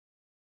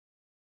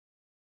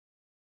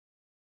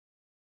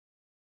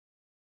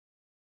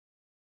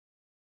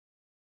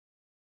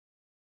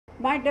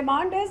My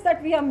demand is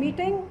that we are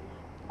meeting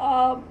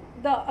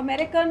the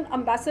American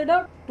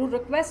ambassador to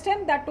request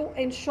him that to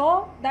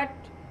ensure that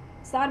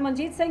Sir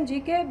Manjit Singh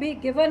GK be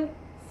given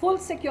full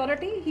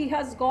security. He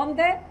has gone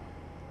there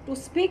to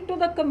speak to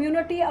the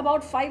community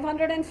about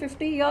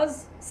 550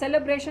 years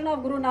celebration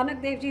of Guru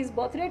Nanak Dev Ji's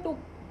birthday, to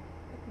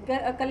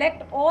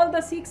collect all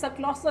the Sikhs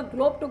across the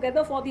globe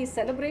together for these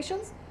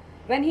celebrations.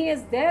 When he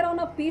is there on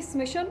a peace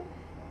mission,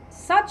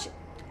 such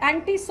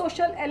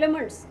anti-social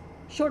elements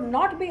should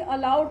not be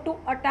allowed to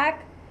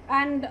attack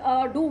and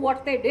do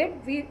what they did.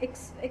 We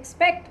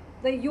expect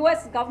the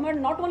US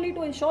government not only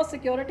to ensure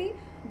security,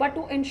 but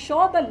to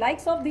ensure the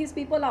likes of these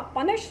people are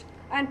punished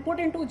and put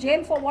into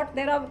jail for what.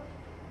 There are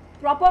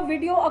proper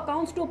video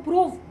accounts to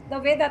prove the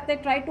way that they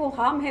tried to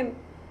harm him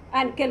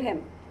and kill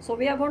him. So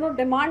we are going to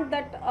demand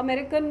that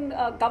American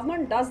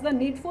government does the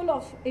needful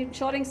of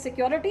ensuring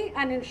security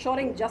and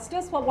ensuring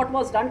justice for what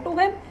was done to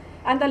him,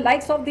 and the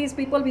likes of these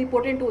people be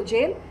put into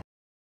jail.